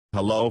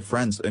Hello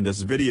friends, in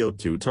this video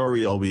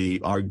tutorial we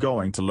are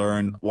going to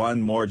learn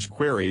one more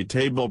Jquery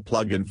Table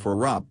plugin for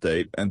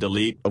update and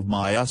delete of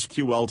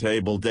MySQL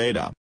table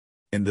data.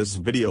 In this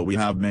video we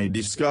have made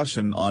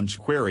discussion on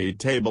Jquery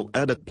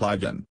Tabledit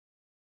plugin.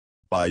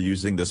 By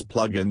using this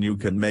plugin you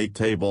can make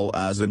table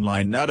as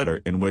inline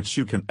editor in which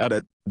you can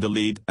edit,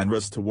 delete and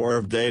restore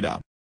of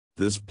data.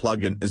 This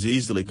plugin is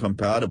easily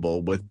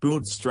compatible with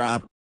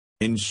Bootstrap.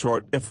 In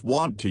short, if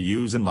want to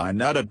use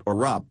inline edit or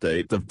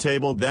update of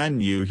table,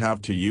 then you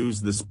have to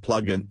use this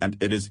plugin and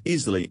it is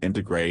easily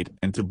integrate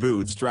into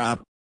Bootstrap.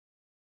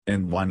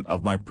 In one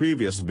of my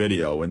previous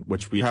video in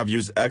which we have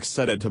used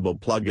Editable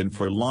plugin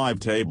for live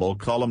table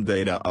column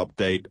data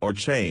update or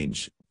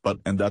change, but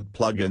in that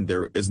plugin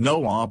there is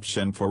no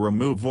option for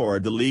remove or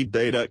delete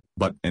data,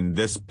 but in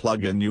this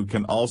plugin you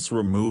can also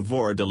remove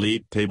or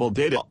delete table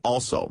data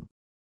also.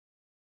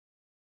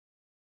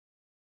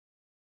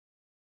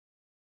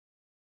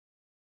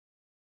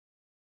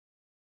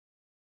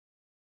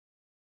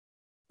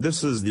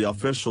 This is the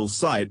official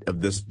site of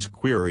this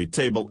Jquery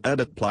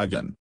Tabledit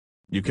plugin.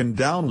 You can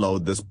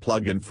download this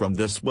plugin from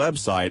this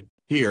website.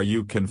 Here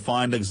you can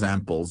find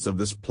examples of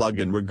this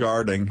plugin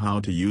regarding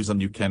how to use,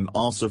 and you can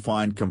also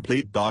find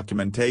complete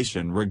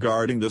documentation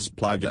regarding this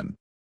plugin.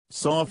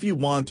 So if you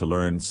want to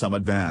learn some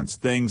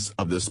advanced things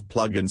of this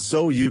plugin,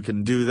 so you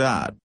can do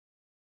that.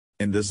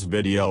 In this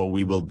video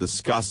we will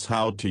discuss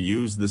how to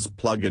use this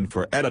plugin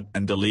for edit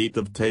and delete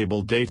of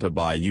table data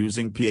by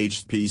using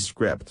PHP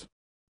Script.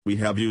 We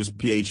have used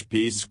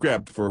PHP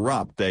Script for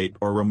update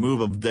or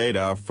remove of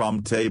data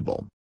from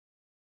table.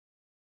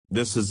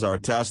 This is our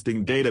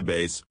testing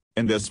database.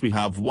 In this we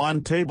have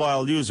one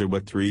table user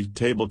with 3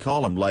 table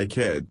column like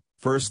id,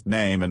 first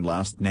name and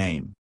last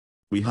name.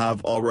 We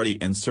have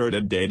already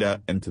inserted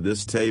data into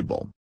this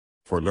table.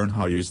 For learn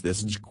how to use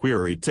this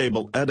Jquery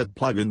Tabledit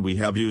plugin we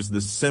have used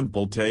this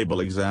simple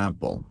table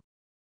example.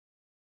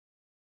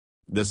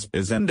 This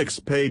is index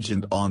page,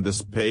 and on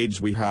this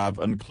page we have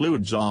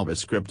include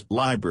JavaScript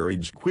library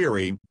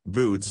Jquery,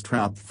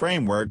 Bootstrap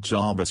framework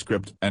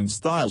JavaScript and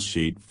style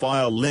sheet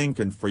file link,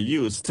 and for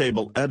use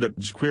Tabledit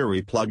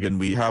Jquery plugin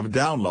we have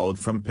download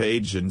from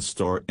page and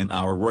store in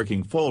our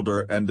working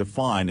folder and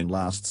define in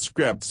last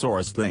script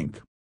source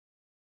link.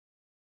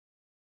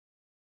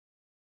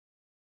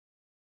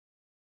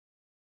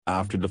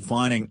 After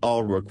defining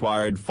all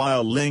required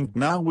file link,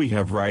 now we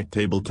have write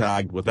table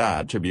tag with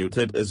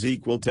attributed is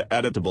equal to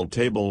editable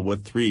table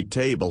with 3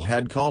 table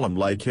head column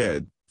like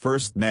id,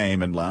 first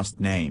name and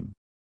last name.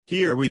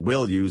 Here we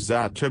will use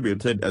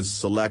attributed as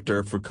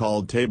selector for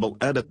called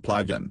Tabledit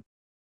plugin.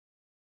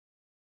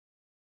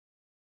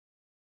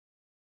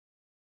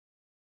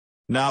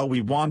 Now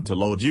we want to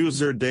load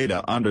user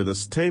data under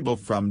this table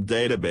from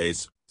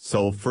database.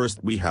 So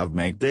first we have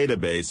make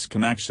database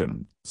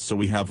connection, so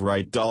we have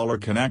write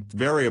 $connect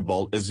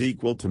variable is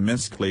equal to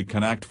Mysql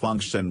connect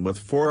function with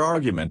 4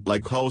 argument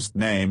like host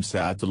name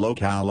set to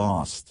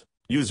localhost,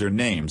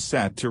 username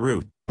set to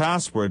root,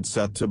 password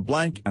set to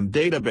blank and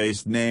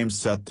database name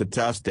set to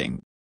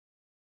testing.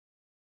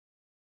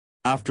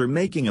 After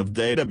making of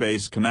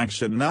database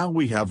connection, now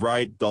we have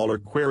write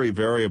 $query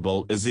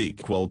variable is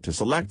equal to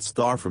select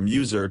star from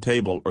user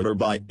table order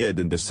by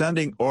id in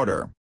descending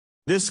order.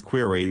 This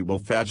query will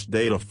fetch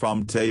data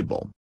from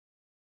table.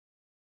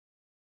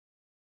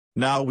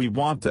 Now we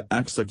want to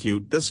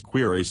execute this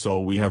query,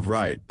 so we have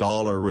write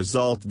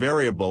 $result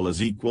variable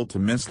is equal to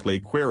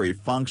Mysql query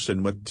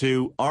function with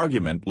 2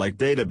 argument like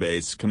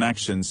database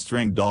connection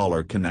string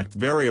 $connect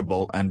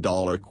variable and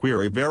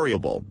 $query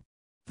variable.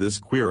 This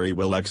query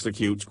will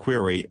execute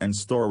query and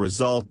store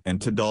result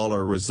into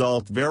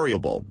 $result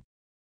variable.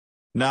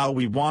 Now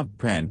we want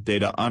print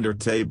data under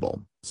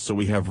table. So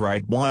we have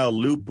write while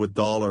loop with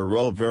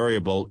 $row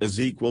variable is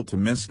equal to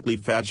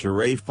Mysql fetch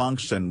array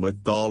function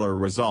with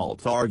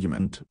 $result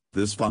argument.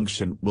 This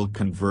function will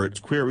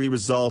convert query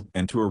result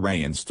into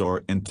array and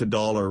store into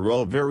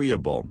 $row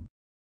variable.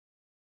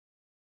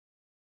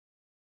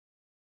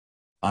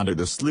 Under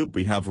this loop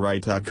we have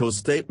write echo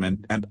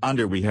statement, and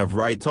under we have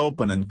write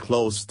open and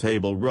close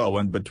table row,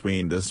 and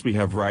between this we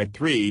have write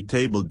 3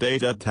 table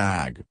data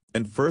tag.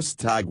 In first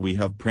tag we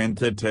have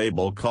printed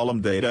table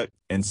column data,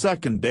 in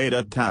second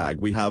data tag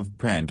we have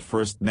print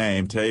first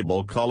name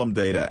table column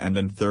data, and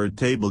in third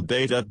table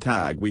data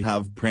tag we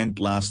have print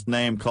last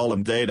name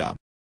column data.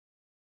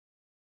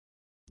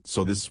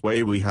 So this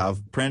way we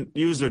have print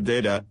user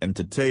data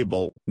into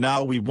table.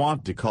 Now we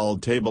want to call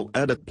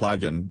Tabledit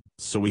plugin,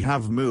 so we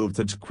have moved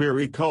to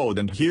Jquery code,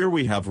 and here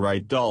we have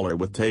write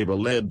 $with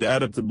Tabledit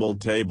editable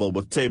table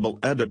with table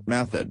edit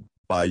method.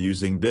 By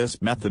using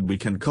this method we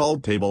can call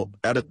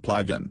Tabledit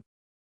plugin.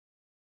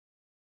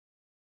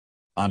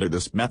 Under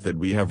this method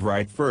we have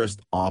write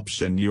first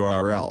option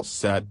URL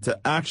set to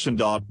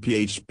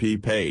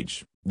action.php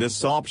page,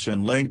 this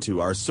option linked to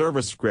our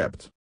server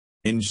script.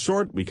 In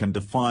short, we can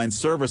define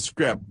server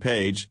script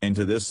page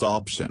into this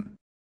option.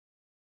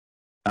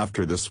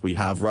 After this we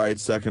have write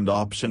second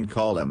option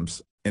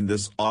columns. In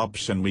this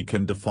option we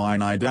can define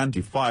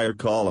identifier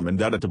column and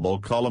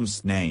editable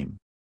columns name.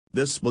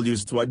 This will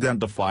use to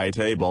identify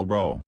table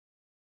row.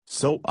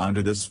 So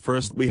under this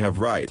first we have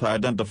write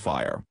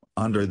identifier.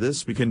 Under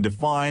this we can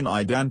define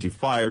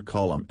identifier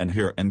column, and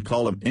here in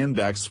column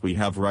index we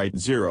have write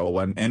 0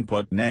 and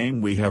input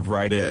name we have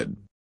write id.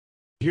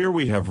 Here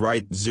we have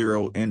write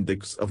 0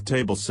 index of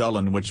table cell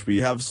in which we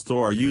have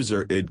store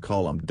user id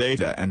column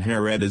data, and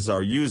here id is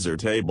our user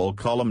table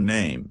column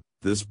name.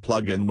 This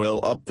plugin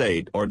will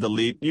update or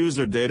delete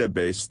user data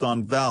based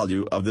on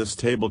value of this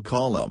table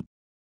column.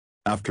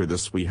 After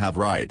this we have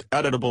write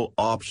editable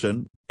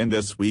option. In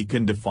this we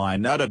can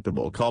define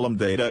editable column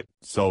data,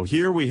 so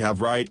here we have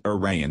write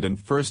array, and in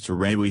first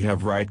array we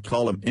have write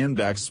column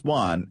index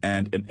 1,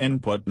 and in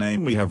input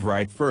name we have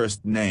write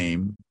first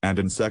name, and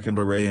in second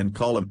array in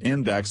column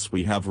index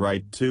we have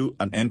write 2,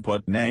 and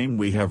input name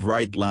we have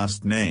write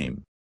last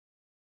name.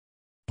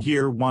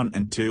 Here 1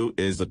 and 2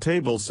 is the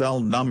table cell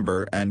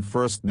number, and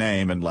first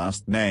name and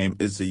last name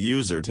is the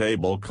user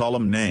table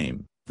column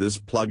name. This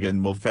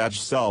plugin will fetch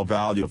cell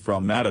value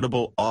from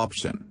editable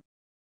option.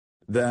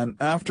 Then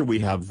after we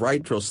have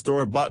write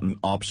restore button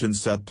option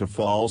set to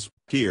false.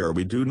 Here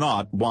we do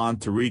not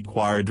want to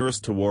require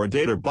restore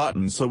data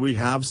button, so we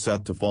have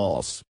set to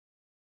false.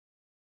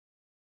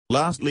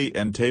 Lastly,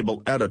 in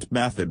table edit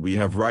method we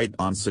have write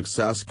on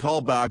success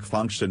callback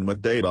function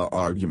with data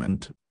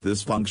argument.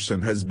 This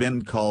function has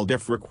been called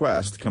if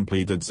request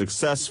completed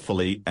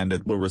successfully, and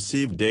it will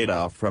receive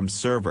data from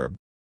server.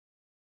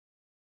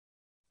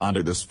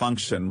 Under this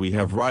function we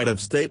have write if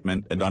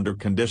statement, and under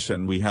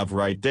condition we have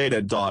write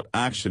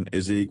data.action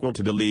is equal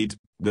to delete.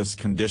 This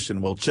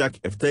condition will check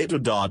if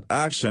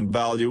data.action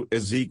value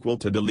is equal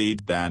to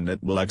delete, then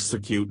it will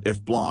execute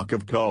if block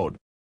of code.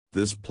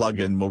 This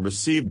plugin will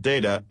receive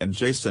data in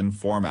JSON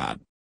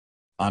format.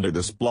 Under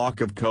this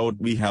block of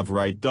code we have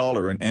write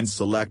 $, and in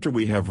selector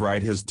we have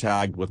write his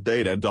tag with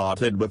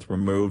data.id with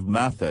remove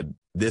method.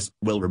 This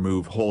will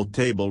remove whole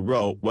table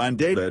row when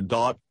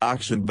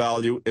data.action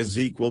value is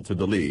equal to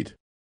delete.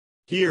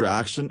 Here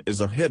action is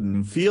a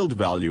hidden field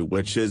value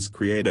which is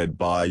created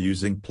by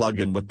using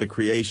plugin with the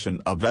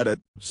creation of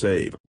edit,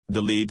 save,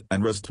 delete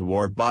and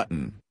restore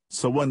button.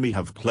 So when we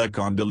have click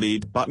on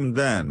delete button,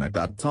 then at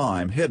that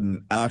time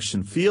hidden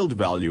action field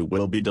value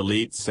will be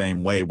delete.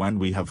 Same way when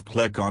we have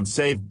click on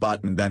save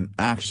button, then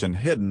action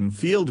hidden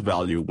field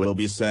value will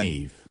be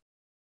save.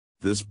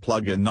 This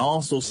plugin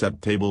also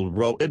set table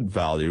row id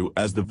value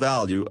as the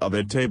value of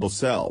a table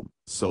cell.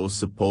 So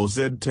suppose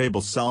id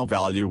table cell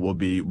value will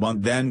be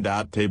 1, then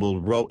that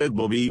table row id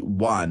will be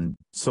 1.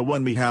 So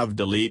when we have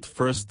delete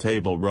first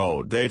table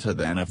row data,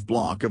 then if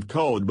block of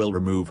code will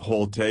remove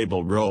whole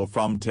table row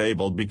from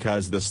table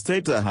because this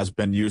data has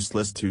been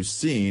useless to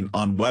seen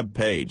on web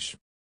page.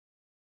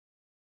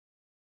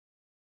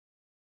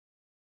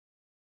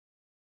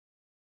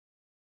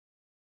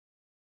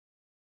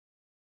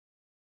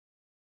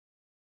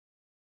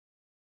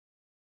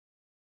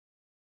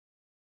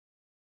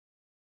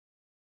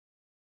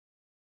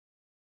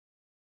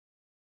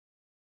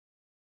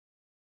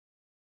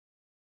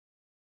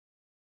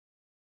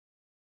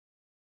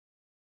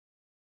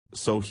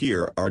 So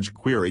here our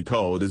jQuery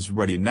code is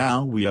ready.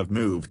 Now we have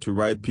moved to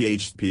write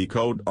PHP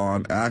code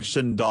on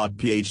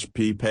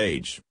action.php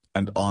page,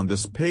 and on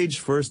this page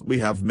first we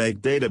have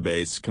make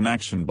database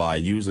connection by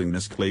using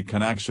Mysql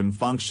connection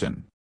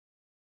function.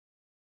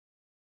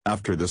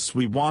 After this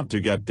we want to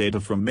get data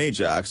from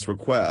Ajax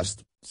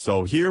request,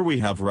 so here we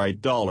have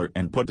write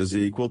 $input is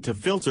equal to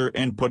filter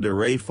input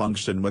array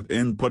function with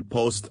input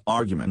post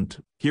argument.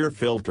 Here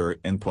filter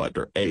input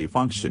array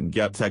function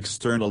gets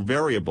external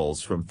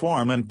variables from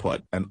form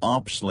input and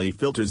optionally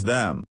filters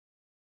them.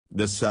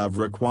 This have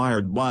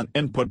required one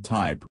input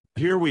type.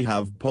 Here we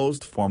have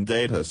post form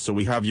data, so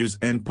we have use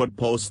input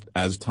post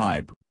as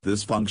type.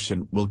 This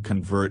function will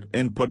convert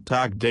input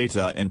tag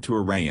data into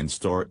array and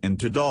store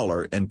into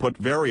 $input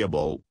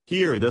variable.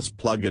 Here this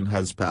plugin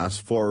has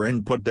passed for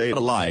input data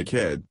like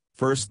id,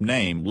 first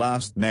name,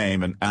 last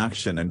name and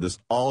action, and this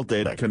all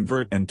data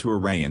convert into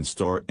array and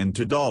store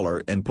into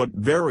 $input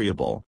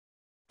variable.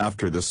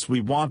 After this we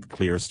want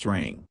clear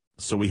string,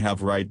 so we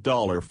have write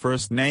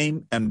 $first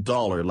name and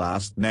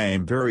 $last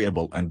name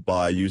variable, and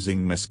by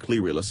using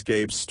Mysql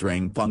escape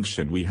string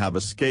function we have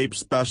escape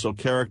special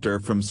character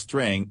from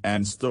string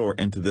and store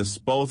into this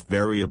both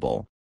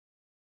variable.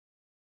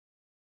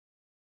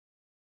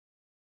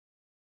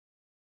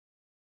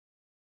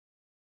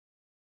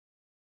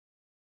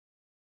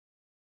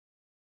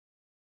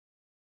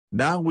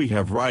 Now we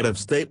have write if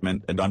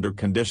statement, and under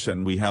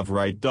condition we have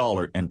write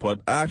 $input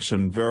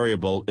action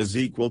variable is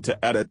equal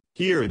to edit.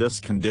 Here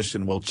this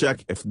condition will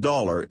check if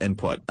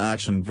 $input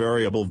action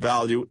variable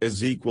value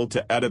is equal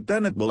to edit,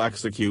 then it will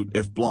execute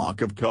if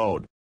block of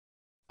code.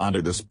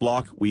 Under this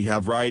block we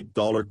have write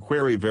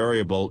 $query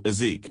variable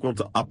is equal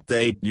to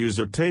update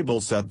user table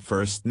set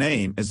first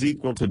name is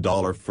equal to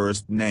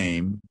 $first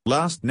name,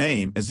 last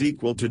name is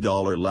equal to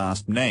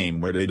 $last name,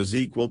 where it is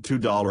equal to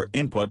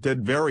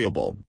 $inputted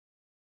variable.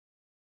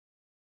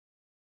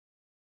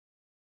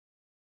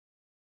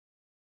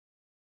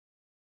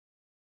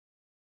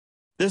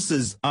 This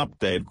is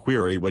update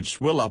query, which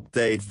will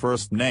update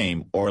first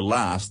name or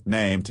last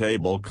name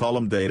table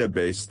column data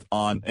based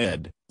on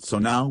id. So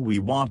now we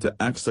want to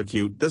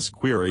execute this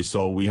query,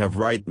 so we have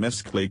write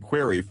Mysql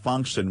query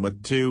function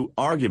with two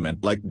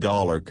arguments like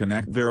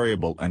 $connect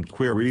variable and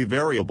query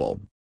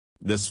variable.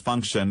 This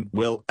function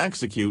will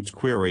execute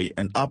query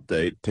and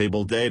update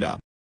table data.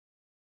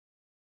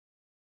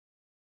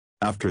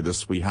 After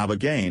this we have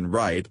again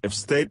write if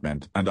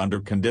statement, and under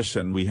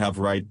condition we have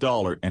write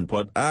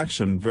 $input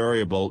action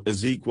variable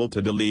is equal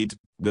to delete.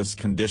 This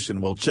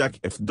condition will check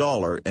if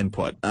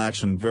 $input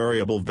action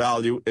variable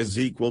value is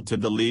equal to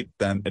delete,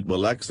 then it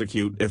will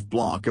execute if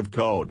block of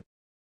code.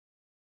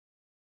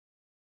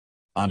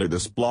 Under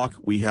this block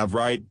we have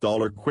write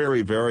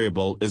 $query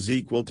variable is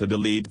equal to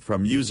delete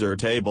from user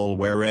table,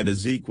 where it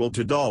is equal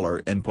to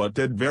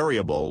 $inputted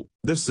variable.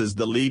 This is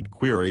the delete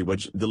query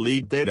which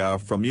delete data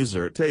from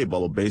user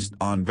table based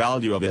on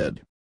value of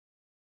id.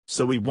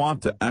 So we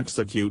want to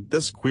execute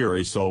this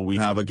query, so we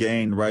have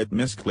again write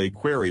Mysql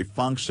query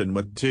function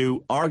with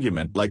two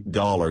arguments like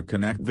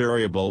 $connect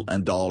variable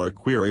and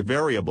 $query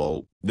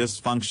variable. This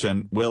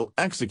function will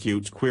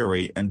execute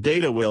query and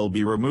data will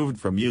be removed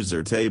from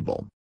user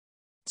table.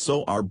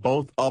 So our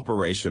both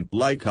operation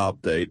like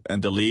update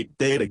and delete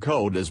data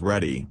code is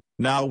ready.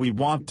 Now we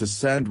want to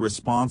send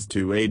response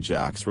to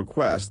Ajax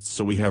requests,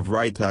 so we have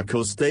write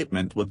echo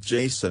statement with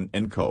JSON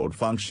encode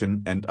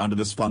function, and under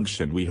this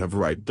function we have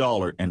write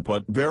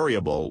 $input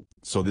variable,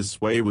 so this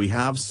way we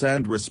have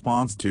send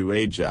response to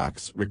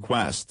Ajax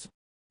request.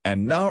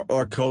 And now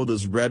our code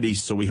is ready,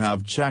 so we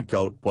have check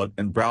output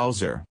in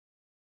browser.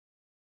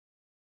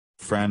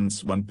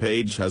 Friends, when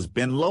page has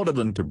been loaded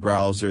into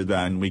browser,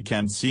 then we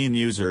can see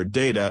user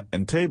data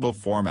in table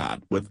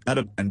format with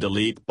edit and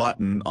delete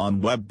button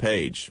on web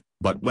page.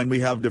 But when we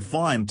have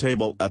defined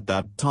table at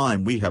that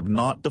time, we have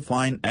not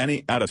defined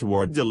any edit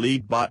or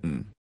delete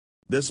button.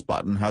 This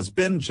button has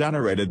been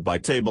generated by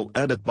table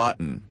edit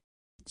button.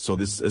 So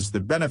this is the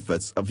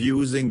benefits of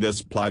using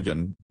this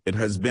plugin. It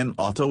has been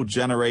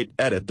auto-generate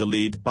edit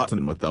delete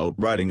button without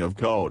writing of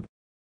code.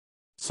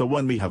 So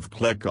when we have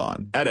click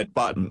on edit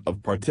button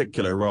of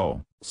particular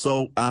row,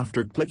 so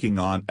after clicking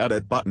on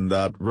edit button,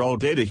 that row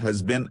data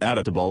has been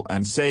editable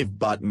and save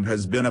button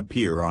has been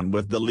appear on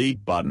with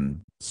delete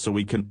button, so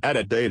we can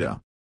edit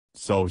data.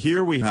 So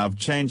here we have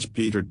change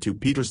Peter to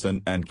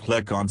Peterson and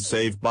click on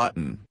save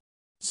button.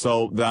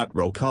 So that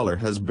row color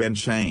has been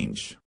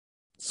changed.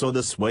 So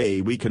this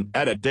way we can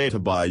edit data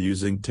by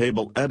using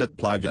table edit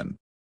plugin.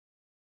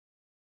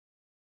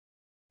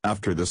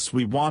 After this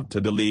we want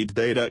to delete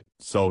data,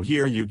 so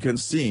here you can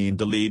see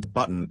delete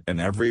button in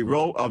every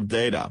row of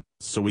data,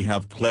 so we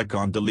have click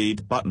on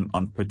delete button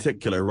on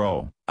particular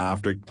row.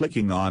 After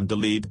clicking on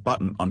delete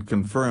button on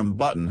confirm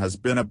button has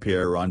been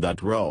appear on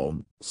that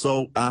row,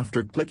 so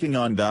after clicking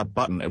on that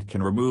button it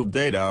can remove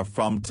data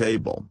from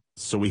table.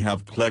 So we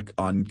have click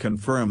on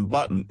confirm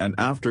button, and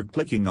after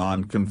clicking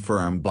on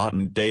confirm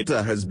button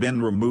data has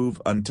been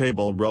removed and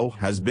table row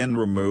has been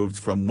removed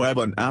from web,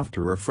 and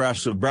after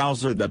refresh of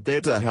browser that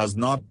data has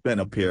not been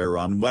appear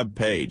on web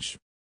page.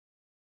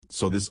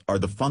 So these are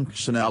the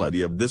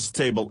functionality of this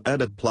table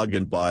edit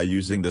plugin. By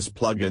using this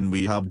plugin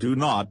we do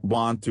not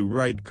want to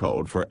write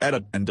code for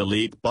edit and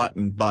delete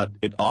button, but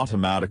it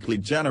automatically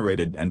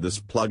generated, and this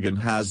plugin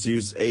has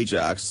used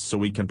Ajax, so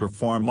we can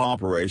perform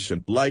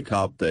operation like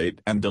update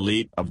and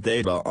delete of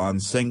data on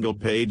single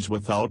page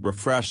without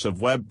refresh of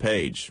web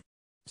page.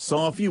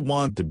 So if you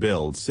want to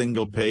build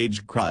single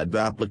page CRUD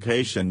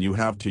application, you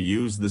have to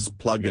use this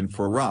plugin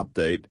for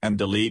update and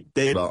delete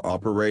data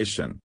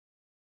operation.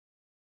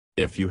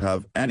 If you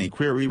have any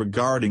query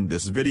regarding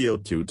this video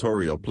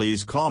tutorial,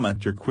 please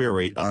comment your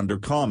query under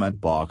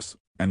comment box,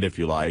 and if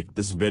you like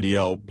this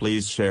video,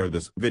 please share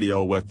this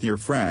video with your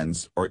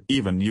friends, or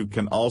even you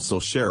can also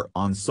share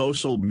on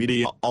social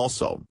media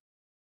also.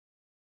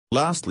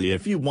 Lastly,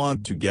 if you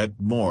want to get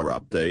more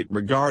update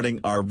regarding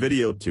our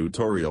video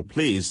tutorial,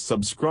 please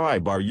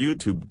subscribe our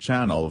YouTube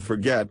channel for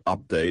get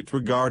update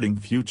regarding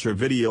future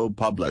video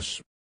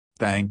publish.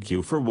 Thank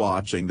you for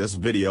watching this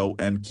video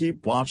and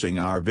keep watching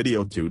our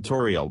video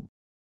tutorial.